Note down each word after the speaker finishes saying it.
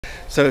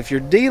So if you're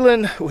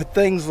dealing with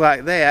things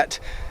like that,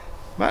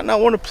 you might not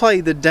want to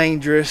play the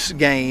dangerous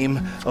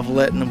game of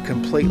letting them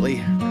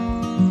completely.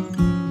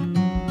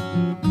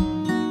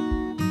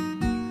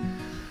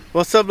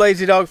 What's up,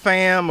 Lazy Dog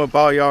fam? Hope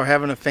all y'all are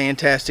having a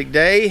fantastic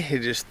day.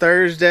 It is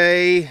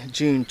Thursday,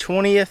 June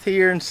 20th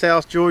here in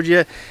South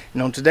Georgia.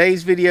 And on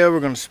today's video,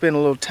 we're going to spend a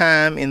little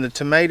time in the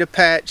tomato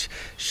patch,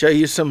 show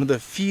you some of the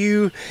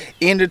few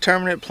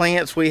indeterminate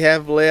plants we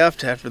have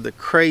left after the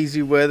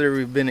crazy weather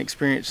we've been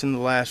experiencing the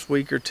last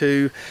week or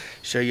two.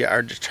 Show you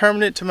our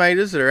determinate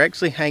tomatoes that are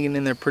actually hanging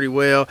in there pretty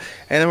well.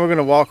 And then we're going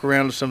to walk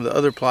around to some of the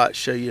other plots,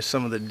 show you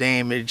some of the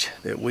damage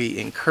that we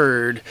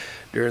incurred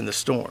during the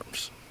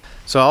storms.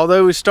 So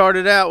although we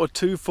started out with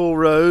 2 full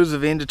rows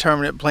of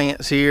indeterminate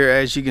plants here,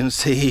 as you can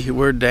see,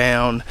 we're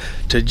down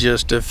to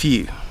just a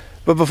few.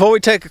 But before we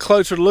take a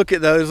closer look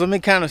at those, let me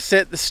kind of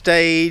set the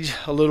stage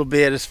a little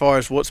bit as far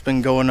as what's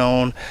been going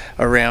on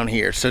around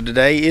here. So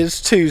today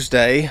is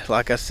Tuesday,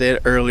 like I said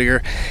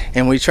earlier,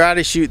 and we try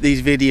to shoot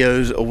these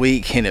videos a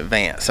week in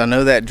advance. I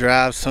know that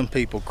drives some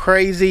people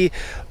crazy,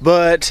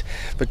 but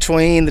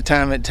between the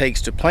time it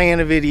takes to plan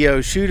a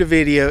video, shoot a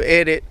video,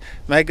 edit,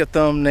 make a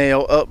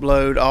thumbnail,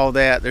 upload, all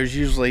that, there's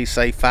usually,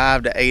 say,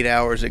 5 to 8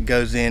 hours that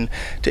goes in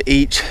to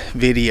each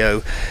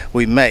video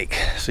we make.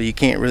 So you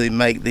can't really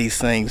make these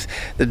things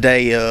the day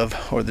of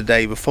or the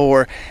day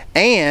before,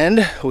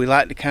 and we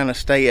like to kind of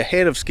stay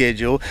ahead of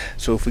schedule,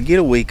 so if we get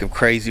a week of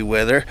crazy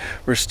weather,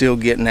 we're still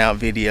getting out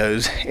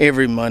videos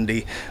every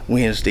Monday,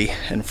 Wednesday,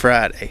 and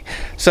Friday.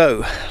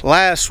 So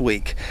last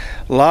week,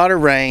 a lot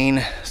of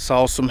rain,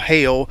 saw some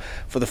hail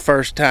for the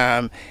first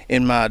time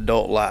in my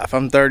adult life.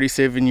 I'm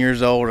 37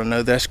 years old. I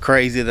know that's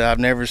crazy that I've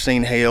never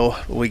seen hail,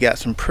 but we got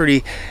some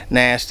pretty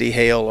nasty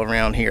hail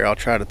around here. I'll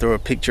try to throw a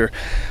picture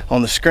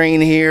on the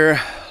screen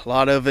here. A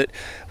lot of it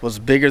was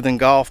bigger than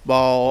golf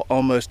ball,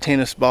 almost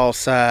tennis ball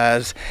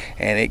size,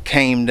 and it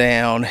came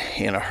down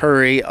in a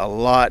hurry, a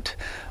lot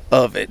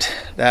of it.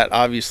 That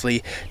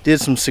obviously did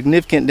some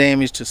significant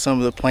damage to some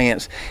of the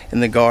plants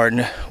in the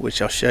garden,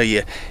 which I'll show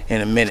you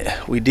in a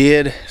minute. We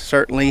did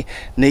certainly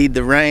need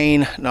the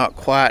rain, not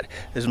quite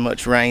as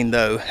much rain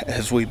though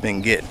as we've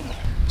been getting.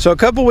 So a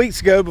couple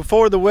weeks ago,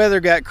 before the weather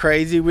got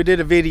crazy, we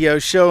did a video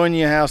showing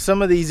you how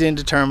some of these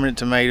indeterminate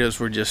tomatoes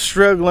were just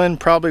struggling,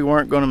 probably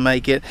weren't going to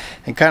make it,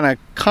 and kind of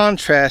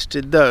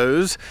contrasted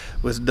those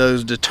with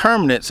those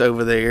determinates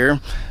over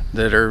there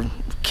that are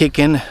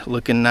kicking,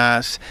 looking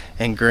nice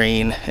and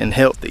green and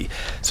healthy.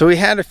 So we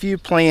had a few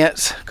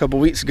plants a couple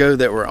weeks ago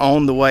that were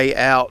on the way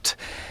out,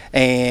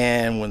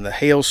 and when the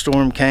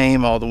hailstorm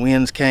came, all the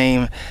winds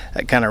came,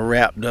 that kind of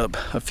wrapped up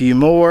a few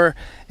more,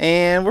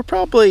 and we're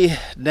probably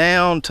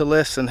down to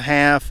less than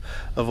half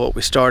of what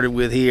we started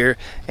with here,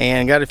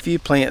 and got a few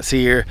plants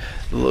here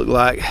that look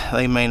like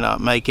they may not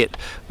make it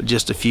with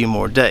just a few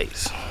more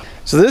days.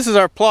 So this is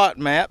our plot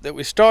map that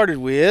we started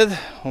with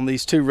on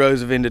these 2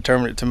 rows of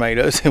indeterminate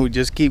tomatoes, and we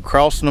just keep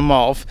crossing them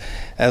off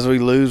as we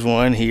lose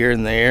one here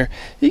and there.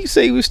 You can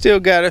see we still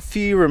got a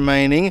few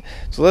remaining,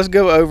 so let's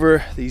go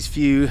over these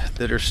few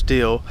that are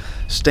still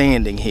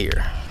standing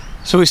here.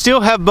 So we still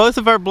have both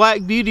of our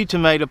Black Beauty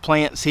tomato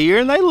plants here,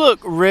 and they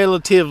look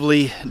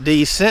relatively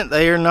decent.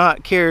 They are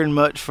not caring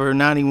much for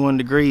 91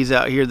 degrees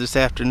out here this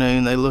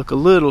afternoon. They look a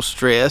little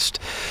stressed,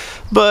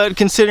 but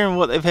considering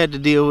what they've had to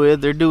deal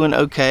with, they're doing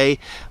okay. I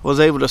was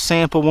able to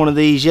sample one of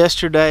these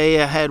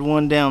yesterday. I had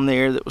one down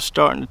there that was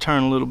starting to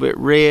turn a little bit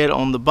red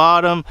on the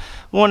bottom.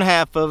 One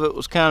half of it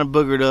was kind of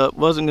boogered up,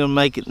 wasn't going to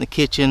make it in the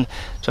kitchen,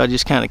 so I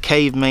just kind of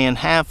caveman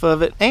half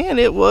of it, and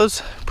it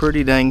was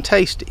pretty dang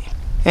tasty.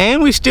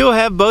 And we still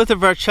have both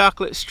of our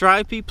chocolate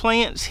stripey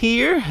plants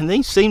here, and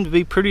these seem to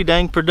be pretty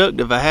dang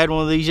productive. I had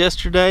one of these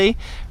yesterday,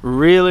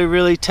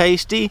 really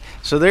tasty,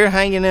 so they're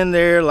hanging in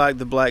there like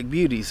the Black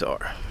Beauties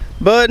are.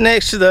 But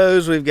next to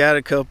those, we've got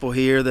a couple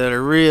here that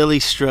are really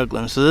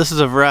struggling. So this is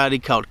a variety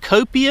called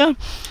Copia,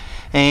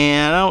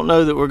 and I don't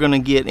know that we're going to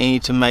get any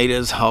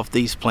tomatoes off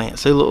these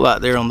plants. They look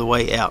like they're on the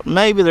way out.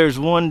 Maybe there's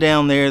one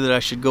down there that I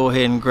should go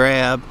ahead and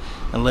grab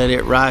and let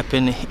it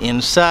ripen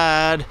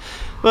inside,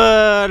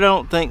 but I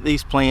don't think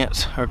these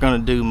plants are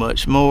going to do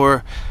much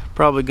more.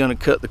 Probably going to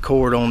cut the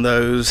cord on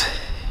those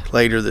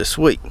later this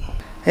week.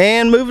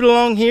 And moving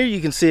along here,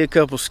 you can see a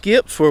couple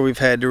skips where we've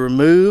had to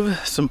remove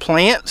some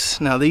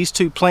plants. Now these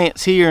 2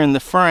 plants here in the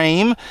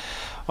frame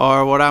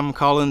are what I'm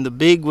calling the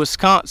big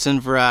Wisconsin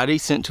variety,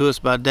 sent to us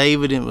by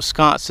David in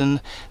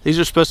Wisconsin. These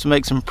are supposed to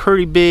make some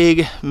pretty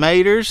big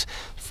maters.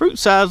 Fruit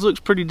size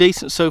looks pretty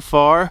decent so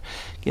far.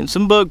 Getting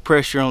some bug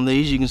pressure on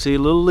these. You can see a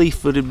little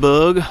leaf-footed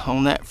bug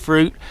on that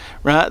fruit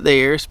right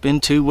there. It's been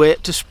too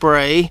wet to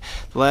spray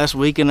the last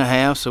week and a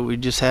half, so we're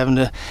just having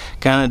to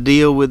kind of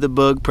deal with the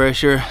bug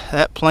pressure.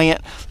 That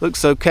plant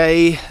looks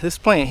okay. This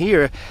plant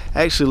here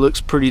actually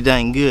looks pretty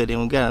dang good,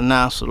 and we've got a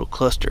nice little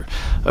cluster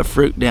of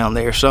fruit down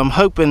there. So I'm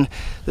hoping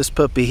this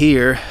puppy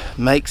here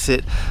makes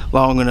it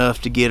long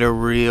enough to get a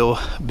real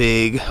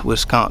big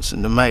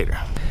Wisconsin tomato.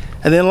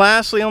 And then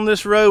lastly on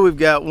this row, we've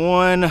got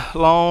one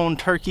long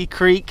Turkey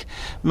Creek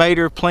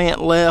mater plant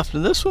left,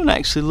 and this one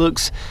actually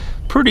looks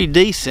pretty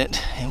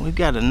decent, and we've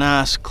got a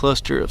nice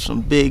cluster of some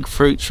big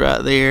fruits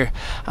right there.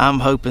 I'm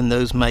hoping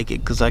those make it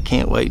because I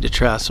can't wait to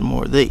try some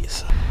more of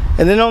these.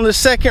 And then on the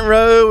second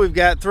row, we've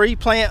got 3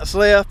 plants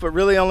left, but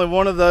really only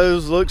one of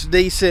those looks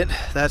decent.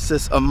 That's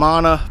this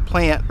Amana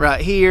plant right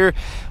here.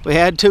 We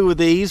had 2 of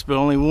these, but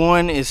only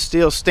one is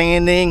still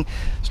standing.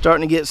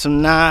 Starting to get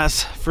some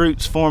nice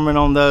fruits forming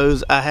on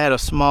those. I had a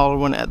smaller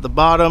one at the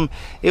bottom.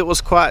 It was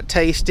quite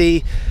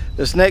tasty.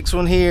 This next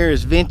one here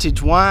is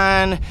Vintage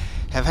Wine.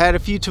 Have had a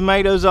few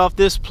tomatoes off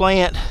this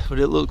plant, but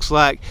it looks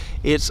like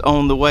it's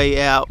on the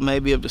way out.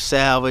 Maybe able to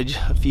salvage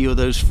a few of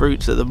those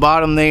fruits at the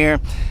bottom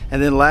there.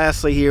 And then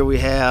lastly here we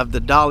have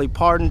the Dolly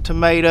Parton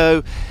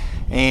tomato,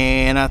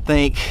 and I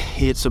think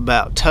it's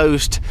about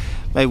toast.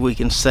 Maybe we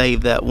can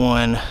save that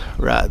one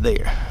right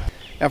there.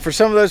 Now for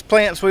some of those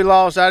plants we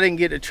lost, I didn't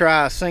get to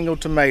try a single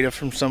tomato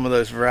from some of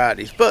those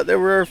varieties, but there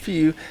were a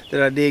few that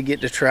I did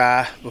get to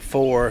try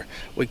before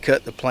we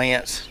cut the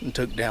plants and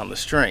took down the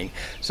string.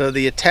 So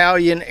the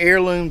Italian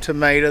heirloom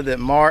tomato that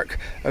Mark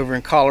over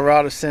in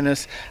Colorado sent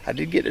us, I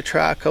did get to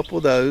try a couple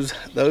of those.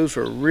 Those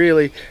were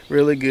really,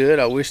 really good.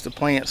 I wish the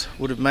plants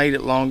would have made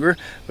it longer,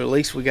 but at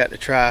least we got to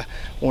try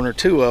 1 or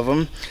 2 of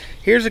them.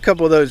 Here's a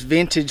couple of those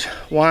Vintage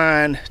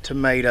Wine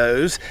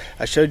tomatoes.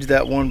 I showed you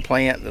that one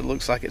plant that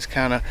looks like it's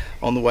kind of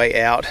on the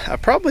way out.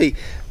 I've probably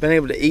been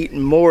able to eat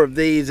more of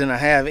these than I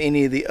have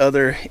any of the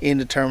other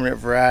indeterminate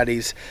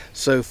varieties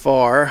so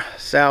far.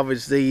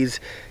 Salvaged these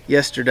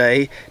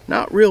yesterday.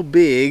 Not real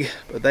big,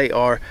 but they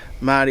are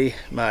mighty,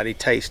 mighty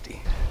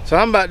tasty. So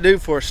I'm about due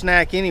for a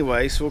snack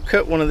anyway, so we'll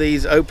cut one of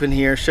these open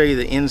here, show you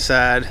the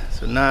inside.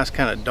 It's a nice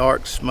kind of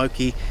dark,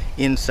 smoky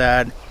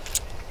inside.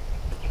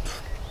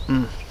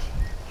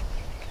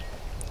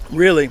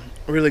 Really,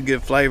 really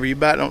good flavor. You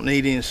about don't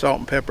need any salt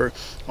and pepper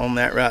on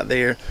that right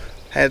there.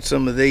 Had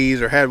some of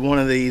these, or had one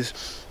of these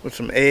with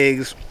some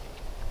eggs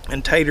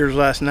and taters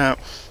last night.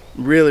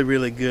 Really,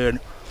 really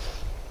good.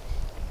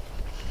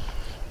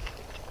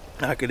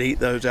 I could eat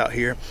those out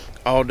here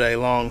all day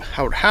long.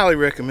 I would highly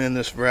recommend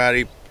this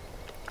variety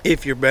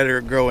if you're better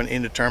at growing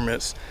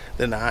indeterminates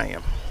than I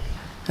am.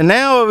 And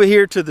now over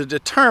here to the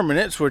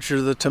Determinates, which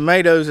are the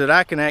tomatoes that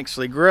I can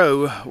actually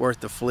grow worth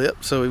the flip.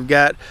 So we've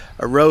got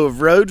a row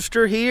of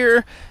Roadster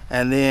here,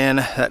 and then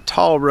that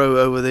tall row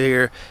over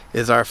there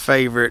is our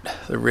favorite,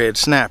 the Red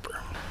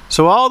Snapper.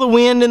 So all the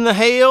wind and the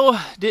hail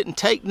didn't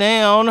take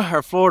down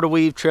our Florida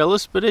weave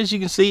trellis, but as you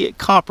can see, it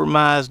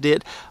compromised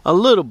it a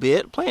little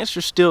bit. Plants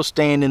are still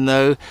standing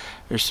though.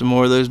 There's some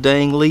more of those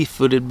dang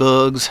leaf-footed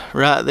bugs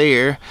right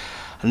there.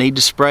 I need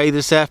to spray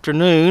this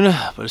afternoon,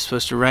 but it's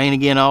supposed to rain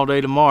again all day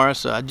tomorrow,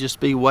 so I'd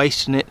just be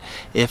wasting it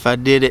if I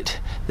did it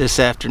this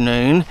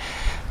afternoon.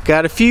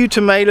 Got a few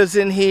tomatoes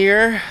in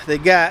here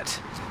that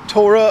got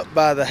tore up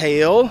by the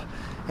hail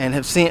and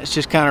have since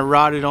just kind of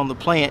rotted on the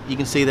plant. You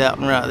can see that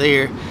one right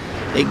there.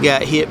 It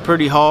got hit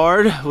pretty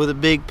hard with a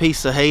big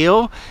piece of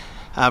hail.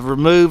 I've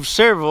removed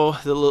several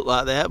that look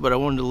like that, but I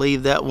wanted to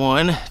leave that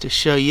one to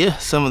show you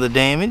some of the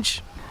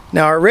damage.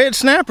 Now our red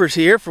snappers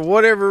here, for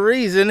whatever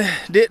reason,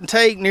 didn't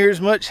take near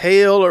as much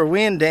hail or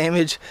wind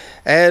damage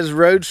as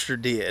Roadster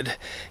did.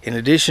 In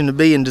addition to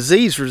being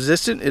disease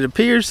resistant, it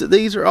appears that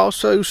these are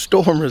also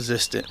storm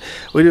resistant.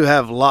 We do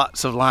have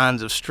lots of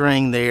lines of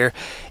string there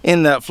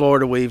in that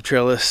Florida weave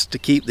trellis to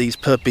keep these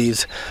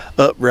puppies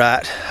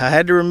upright. I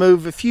had to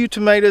remove a few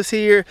tomatoes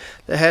here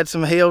that had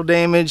some hail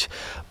damage,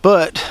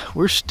 but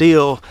we're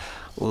still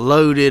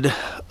loaded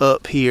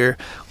up here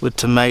with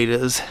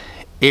tomatoes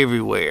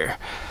everywhere.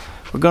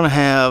 We're gonna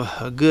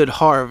have a good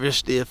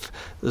harvest if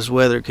this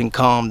weather can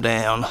calm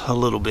down a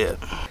little bit.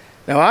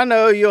 Now I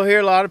know you'll hear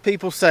a lot of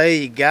people say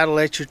you gotta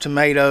let your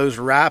tomatoes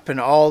ripen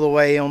all the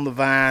way on the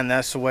vine.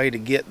 That's the way to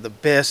get the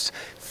best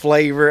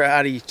flavor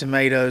out of your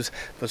tomatoes,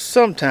 but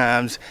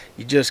sometimes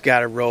you just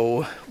gotta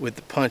roll with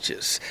the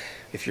punches.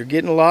 If you're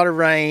getting a lot of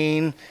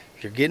rain,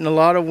 if you're getting a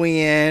lot of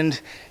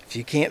wind, if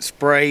you can't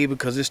spray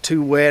because it's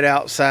too wet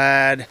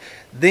outside,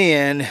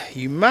 then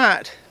you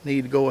might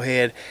need to go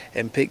ahead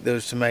and pick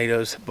those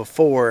tomatoes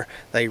before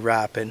they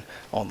ripen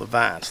on the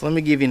vine. So let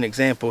me give you an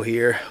example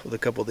here with a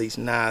couple of these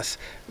nice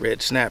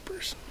red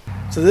snappers.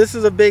 So this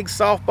is a big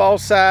softball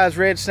size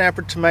red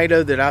snapper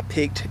tomato that I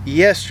picked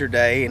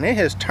yesterday, and it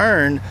has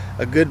turned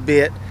a good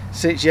bit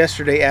since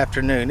yesterday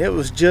afternoon. It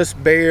was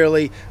just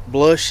barely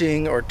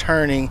blushing or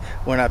turning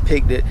when I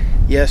picked it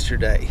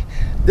yesterday.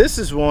 This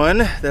is one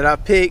that I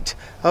picked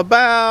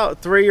about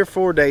 3 or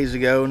 4 days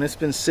ago, and it's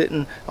been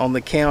sitting on the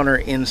counter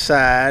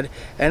inside,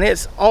 and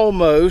it's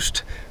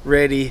almost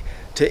ready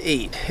to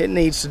eat. It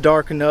needs to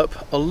darken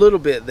up a little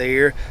bit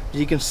there.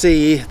 You can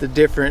see the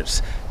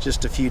difference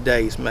just a few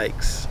days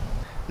makes.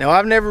 Now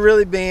I've never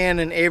really been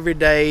an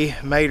everyday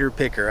mater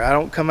picker. I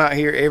don't come out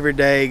here every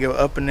day, go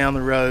up and down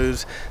the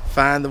rows,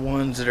 find the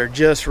ones that are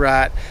just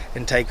right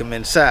and take them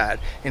inside.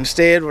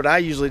 Instead, what I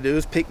usually do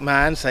is pick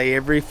mine, say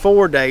every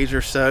 4 days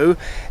or so,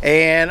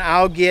 and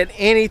I'll get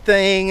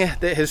anything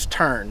that has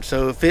turned.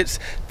 So if it's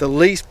the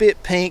least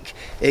bit pink,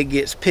 it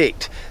gets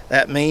picked.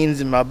 That means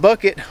in my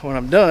bucket, when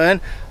I'm done,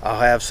 I'll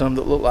have some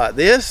that look like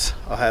this,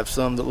 I'll have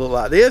some that look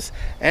like this,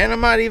 and I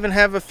might even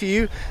have a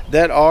few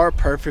that are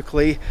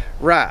perfectly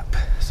ripe.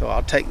 So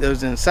I'll take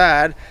those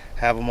inside,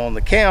 have them on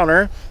the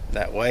counter.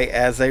 That way,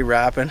 as they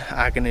ripen,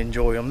 I can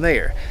enjoy them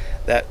there.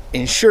 That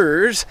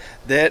ensures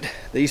that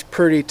these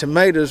pretty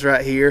tomatoes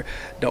right here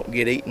don't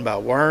get eaten by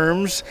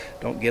worms,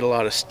 don't get a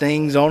lot of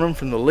stings on them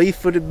from the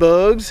leaf-footed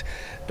bugs,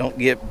 don't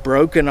get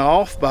broken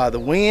off by the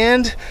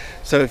wind.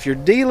 So if you're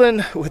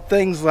dealing with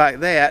things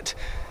like that,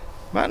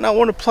 you might not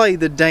want to play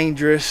the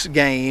dangerous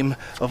game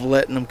of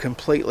letting them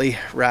completely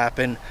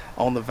ripen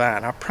on the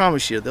vine. I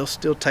promise you, they'll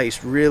still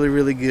taste really,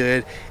 really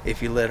good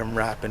if you let them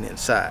ripen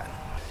inside.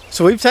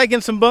 So we've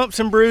taken some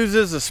bumps and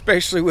bruises,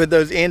 especially with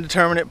those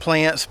indeterminate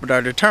plants, but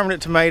our determinate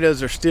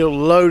tomatoes are still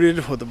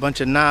loaded with a bunch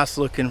of nice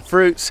looking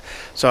fruits,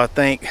 so I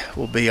think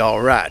we'll be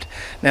all right.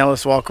 Now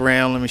let's walk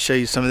around. Let me show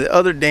you some of the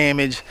other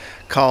damage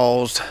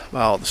caused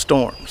by all the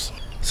storms.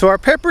 So our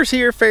peppers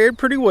here fared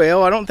pretty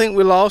well. I don't think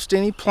we lost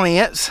any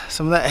plants.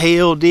 Some of that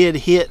hail did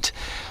hit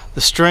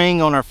the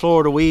string on our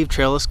Florida weave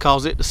trellis,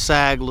 caused it to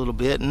sag a little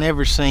bit.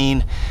 Never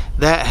seen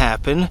that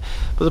happen.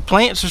 But the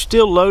plants are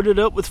still loaded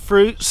up with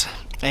fruits.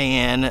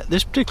 And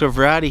this particular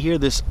variety here,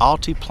 this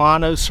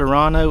Altiplano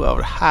Serrano, I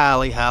would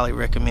highly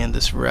recommend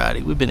this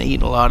variety. We've been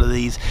eating a lot of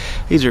these.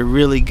 These are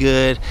really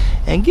good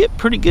and get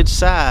pretty good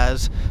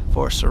size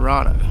for a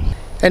Serrano.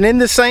 And in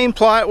the same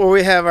plot where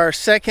we have our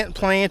second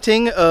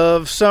planting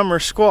of summer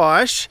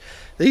squash,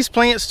 these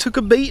plants took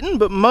a beating,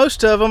 but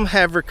most of them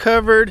have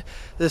recovered.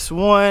 This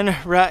one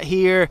right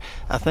here,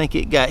 I think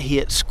it got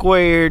hit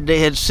square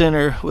dead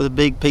center with a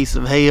big piece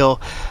of hail.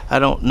 I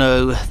don't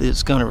know that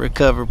it's going to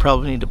recover.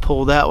 Probably need to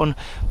pull that one.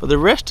 But the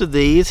rest of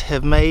these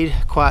have made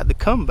quite the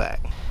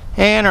comeback.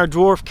 And our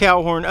dwarf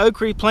cowhorn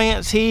ochre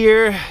plants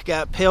here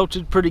got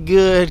pelted pretty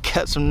good.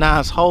 Got some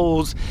nice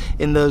holes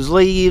in those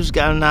leaves.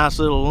 Got a nice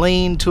little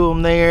lean to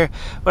them there.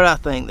 But I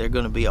think they're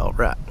going to be all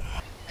right.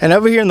 And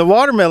over here in the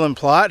watermelon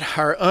plot,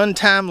 our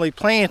untimely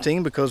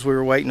planting, because we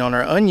were waiting on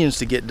our onions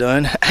to get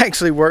done,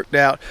 actually worked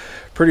out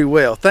pretty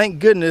well. Thank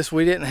goodness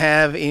we didn't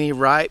have any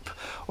ripe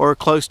or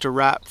close to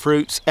ripe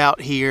fruits out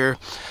here.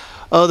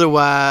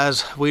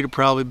 Otherwise, we'd have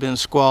probably been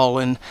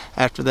squalling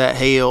after that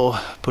hail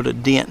put a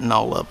dent in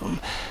all of them.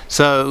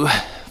 So,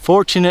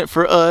 fortunate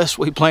for us,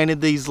 we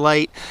planted these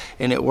late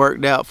and it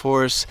worked out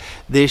for us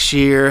this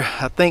year.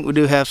 I think we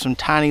do have some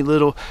tiny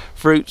little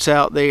fruits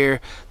out there.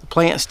 The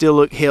plants still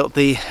look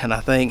healthy and I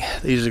think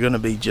these are going to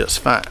be just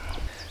fine.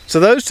 So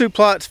those two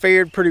plots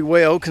fared pretty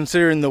well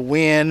considering the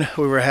wind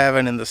we were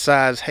having and the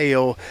size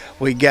hail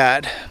we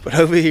got. But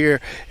over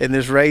here in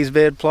this raised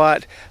bed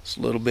plot, it's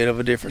a little bit of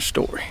a different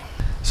story.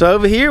 So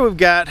over here we've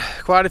got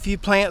quite a few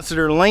plants that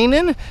are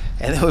leaning,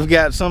 and then we've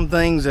got some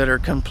things that are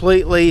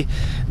completely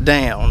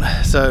down.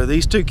 So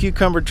these two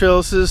cucumber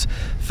trellises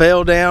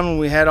fell down when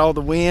we had all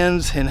the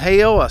winds and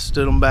hail. I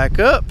stood them back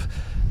up.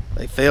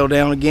 They fell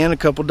down again a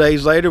couple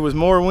days later with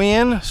more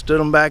wind,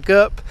 stood them back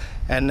up,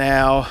 and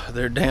now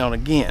they're down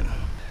again.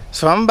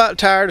 So I'm about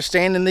tired of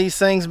standing these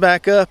things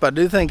back up. I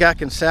do think I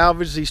can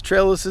salvage these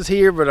trellises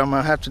here, but I'm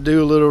gonna have to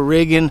do a little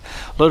rigging,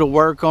 a little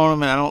work on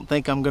them, and I don't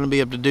think I'm gonna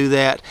be able to do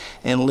that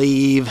and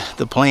leave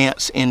the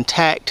plants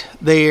intact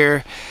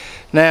there.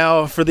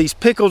 Now for these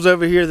pickles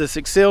over here, this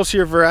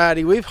Excelsior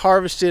variety, we've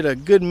harvested a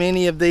good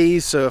many of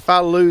these, so if I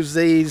lose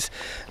these,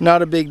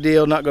 not a big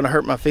deal, not gonna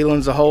hurt my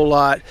feelings a whole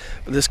lot.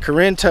 But this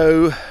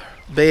Corinto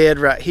bed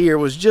right here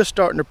was just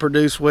starting to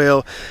produce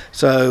well,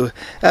 so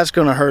that's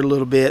going to hurt a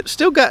little bit.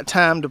 Still got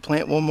time to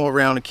plant one more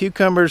round of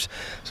cucumbers,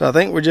 so I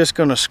think we're just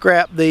going to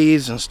scrap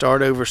these and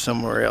start over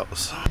somewhere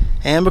else.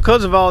 And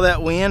because of all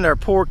that wind, our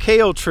poor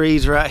kale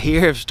trees right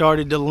here have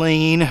started to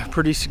lean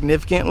pretty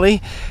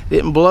significantly.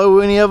 Didn't blow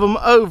any of them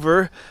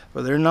over,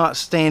 but they're not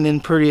standing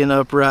pretty and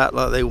upright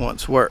like they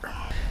once were.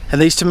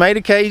 And these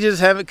tomato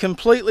cages haven't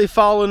completely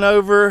fallen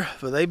over,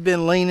 but they've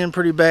been leaning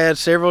pretty bad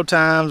several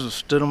times. I've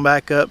stood them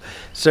back up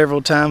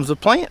several times. The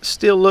plants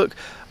still look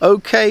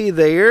okay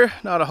there.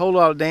 Not a whole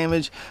lot of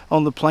damage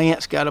on the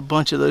plants. Got a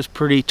bunch of those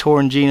pretty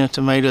Torringina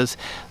tomatoes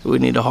that we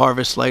need to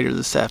harvest later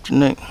this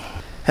afternoon.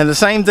 And the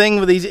same thing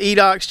with these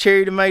Edox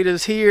cherry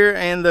tomatoes here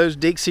and those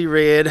Dixie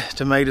red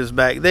tomatoes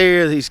back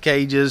there. These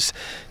cages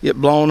get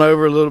blown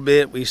over a little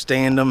bit. We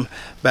stand them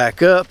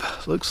back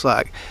up. Looks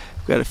like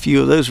got a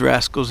few of those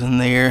rascals in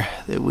there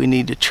that we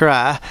need to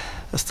try.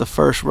 That's the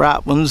first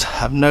ripe ones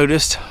I've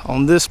noticed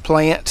on this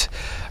plant.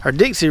 Our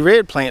Dixie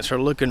red plants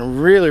are looking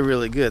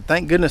really good.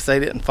 Thank goodness they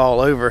didn't fall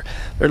over.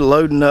 They're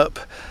loading up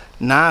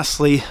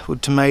nicely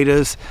with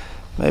tomatoes.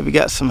 Maybe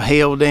got some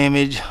hail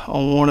damage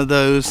on one of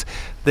those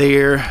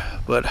there,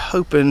 but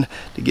hoping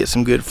to get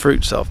some good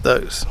fruits off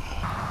those.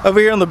 Over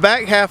here on the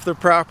back half of the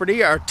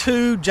property, our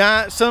two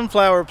giant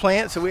sunflower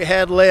plants that we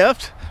had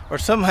left are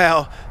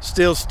somehow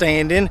still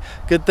standing.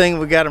 Good thing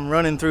we got them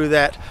running through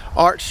that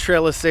arch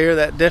trellis there.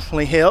 That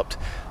definitely helped.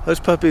 Those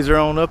puppies are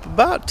on up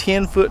about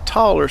 10 foot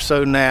tall or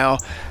so now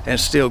and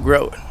still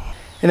growing.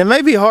 And it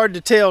may be hard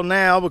to tell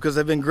now because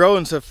they've been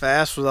growing so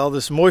fast with all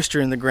this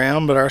moisture in the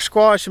ground, but our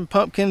squash and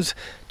pumpkins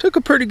took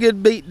a pretty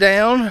good beat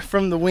down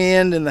from the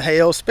wind and the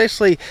hail,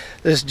 especially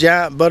this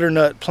giant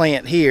butternut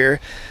plant here.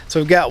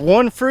 So we've got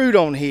one fruit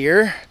on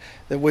here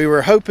that we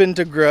were hoping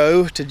to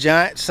grow to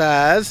giant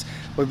size.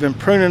 We've been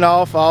pruning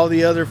off all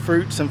the other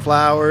fruits and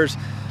flowers,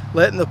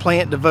 letting the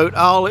plant devote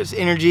all its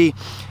energy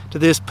to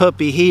this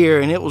puppy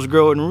here, and it was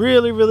growing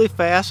really, really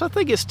fast. I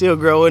think it's still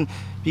growing.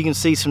 You can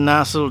see some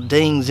nice little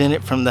dings in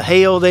it from the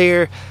hail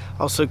there.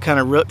 Also kind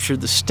of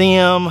ruptured the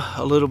stem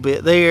a little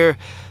bit there.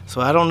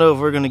 So I don't know if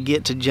we're going to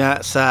get to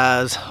giant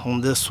size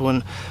on this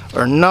one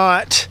or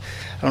not.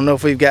 I don't know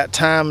if we've got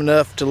time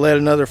enough to let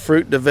another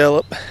fruit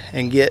develop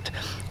and get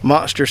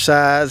monster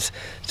size.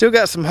 Still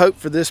got some hope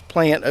for this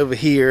plant over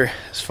here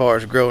as far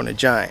as growing a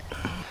giant.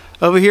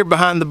 Over here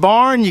behind the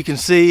barn, you can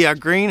see our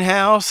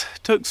greenhouse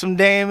took some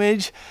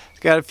damage. It's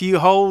got a few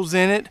holes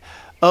in it.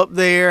 Up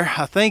there,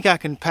 I think I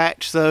can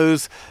patch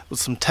those with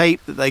some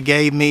tape that they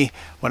gave me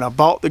when I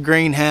bought the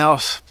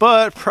greenhouse,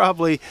 but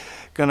probably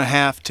gonna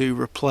have to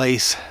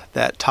replace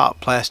that top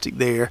plastic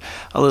there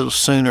a little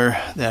sooner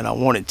than I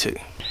wanted to.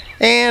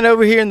 And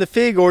over here in the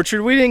fig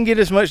orchard, we didn't get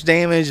as much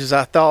damage as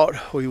I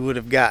thought we would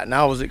have gotten.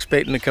 I was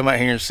expecting to come out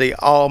here and see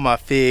all my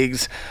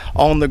figs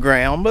on the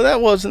ground, but that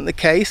wasn't the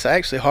case. I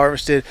actually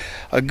harvested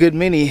a good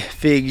many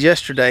figs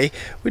yesterday.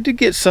 We did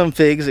get some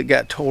figs that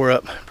got tore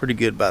up pretty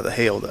good by the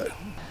hail though.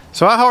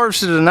 So I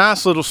harvested a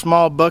nice little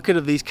small bucket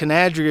of these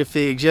Canadria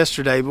figs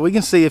yesterday, but we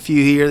can see a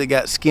few here that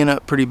got skin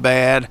up pretty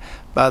bad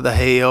by the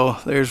hail.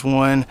 There's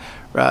one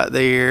right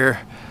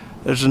there.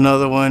 There's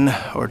another one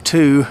or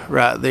two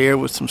right there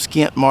with some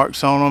skint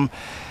marks on them.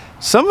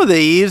 Some of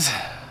these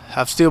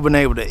I've still been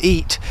able to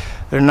eat.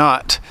 They're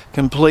not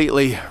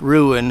completely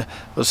ruined,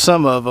 but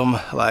some of them,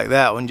 like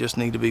that one, just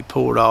need to be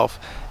pulled off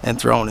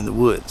and thrown in the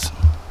woods.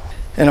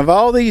 And of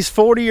all these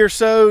 40 or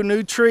so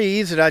new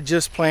trees that I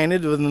just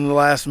planted within the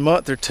last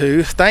month or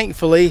two,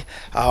 thankfully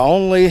I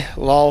only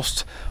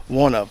lost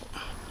one of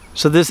them.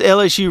 So this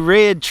LSU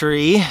red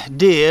tree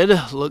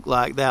did look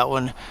like that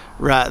one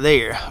right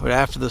there, but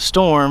after the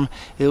storm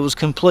it was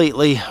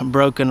completely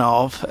broken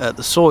off at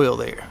the soil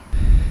there.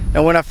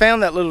 Now when I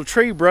found that little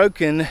tree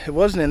broken, it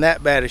wasn't in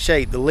that bad a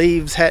shape. The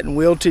leaves hadn't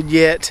wilted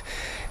yet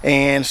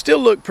and still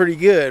looked pretty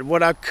good.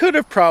 What I could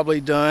have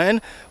probably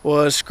done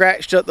was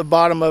scratched up the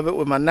bottom of it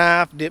with my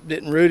knife, dipped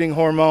it in rooting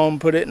hormone,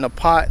 put it in a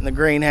pot in the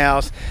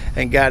greenhouse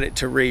and got it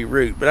to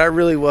re-root. But I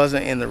really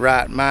wasn't in the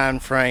right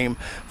mind frame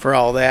for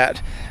all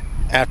that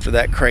after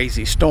that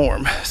crazy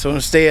storm. So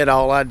instead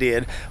all I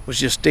did was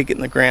just stick it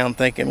in the ground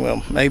thinking,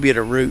 well, maybe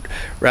it'll root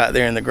right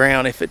there in the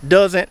ground. If it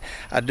doesn't,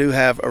 I do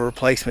have a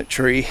replacement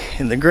tree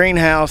in the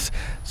greenhouse,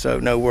 so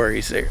no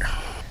worries there.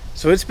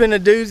 So it's been a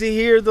doozy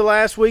here the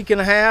last week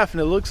and a half, and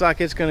it looks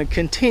like it's going to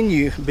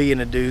continue being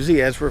a doozy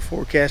as we're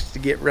forecasted to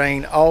get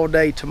rain all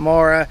day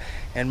tomorrow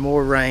and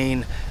more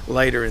rain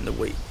later in the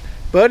week.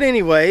 But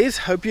anyways,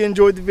 hope you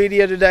enjoyed the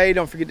video today.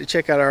 Don't forget to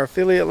check out our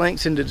affiliate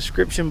links in the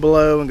description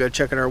below and go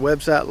check out our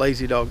website,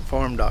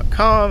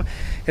 lazydogfarm.com.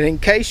 And in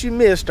case you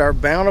missed our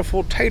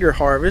bountiful tater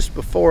harvest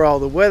before all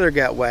the weather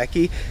got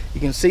wacky, you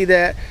can see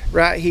that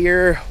right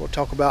here. We'll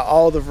talk about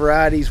all the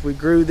varieties we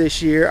grew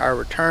this year, our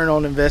return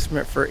on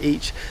investment for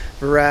each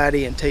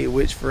variety, and tell you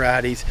which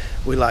varieties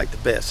we like the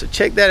best. So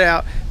check that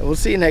out, and we'll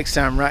see you next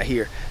time right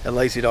here at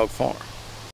Lazy Dog Farm.